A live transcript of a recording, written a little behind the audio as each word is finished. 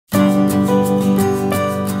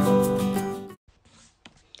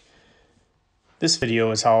This video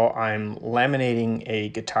is how I'm laminating a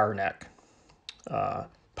guitar neck.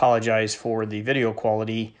 Apologize for the video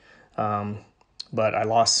quality, but I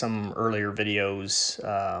lost some earlier videos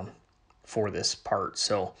for this part.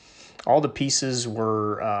 So all the pieces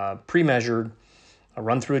were pre-measured,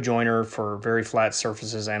 run through a joiner for very flat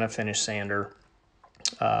surfaces and a finish sander.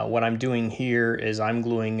 What I'm doing here is I'm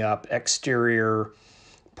gluing up exterior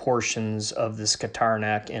portions of this guitar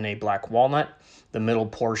neck in a black walnut, the middle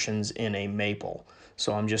portions in a maple.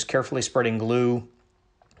 So I'm just carefully spreading glue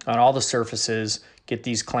on all the surfaces, get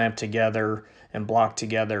these clamped together and blocked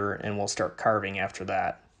together, and we'll start carving after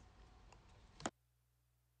that.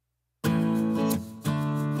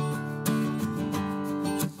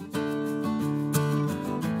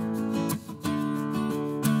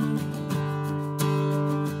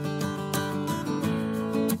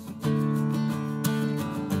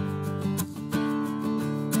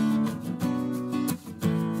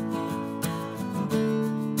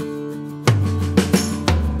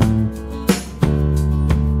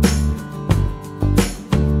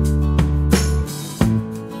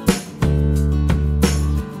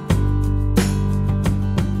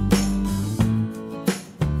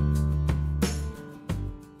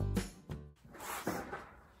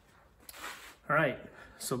 All right,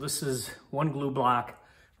 so this is one glue block.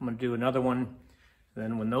 I'm gonna do another one.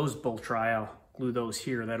 Then when those both dry, I'll glue those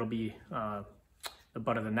here. That'll be the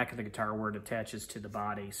butt of the neck of the guitar where it attaches to the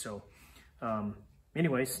body. So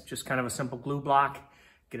anyways, just kind of a simple glue block,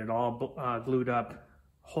 get it all glued up.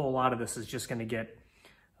 A whole lot of this is just gonna get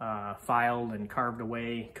filed and carved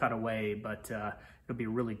away, cut away, but it'll be a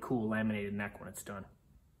really cool laminated neck when it's done.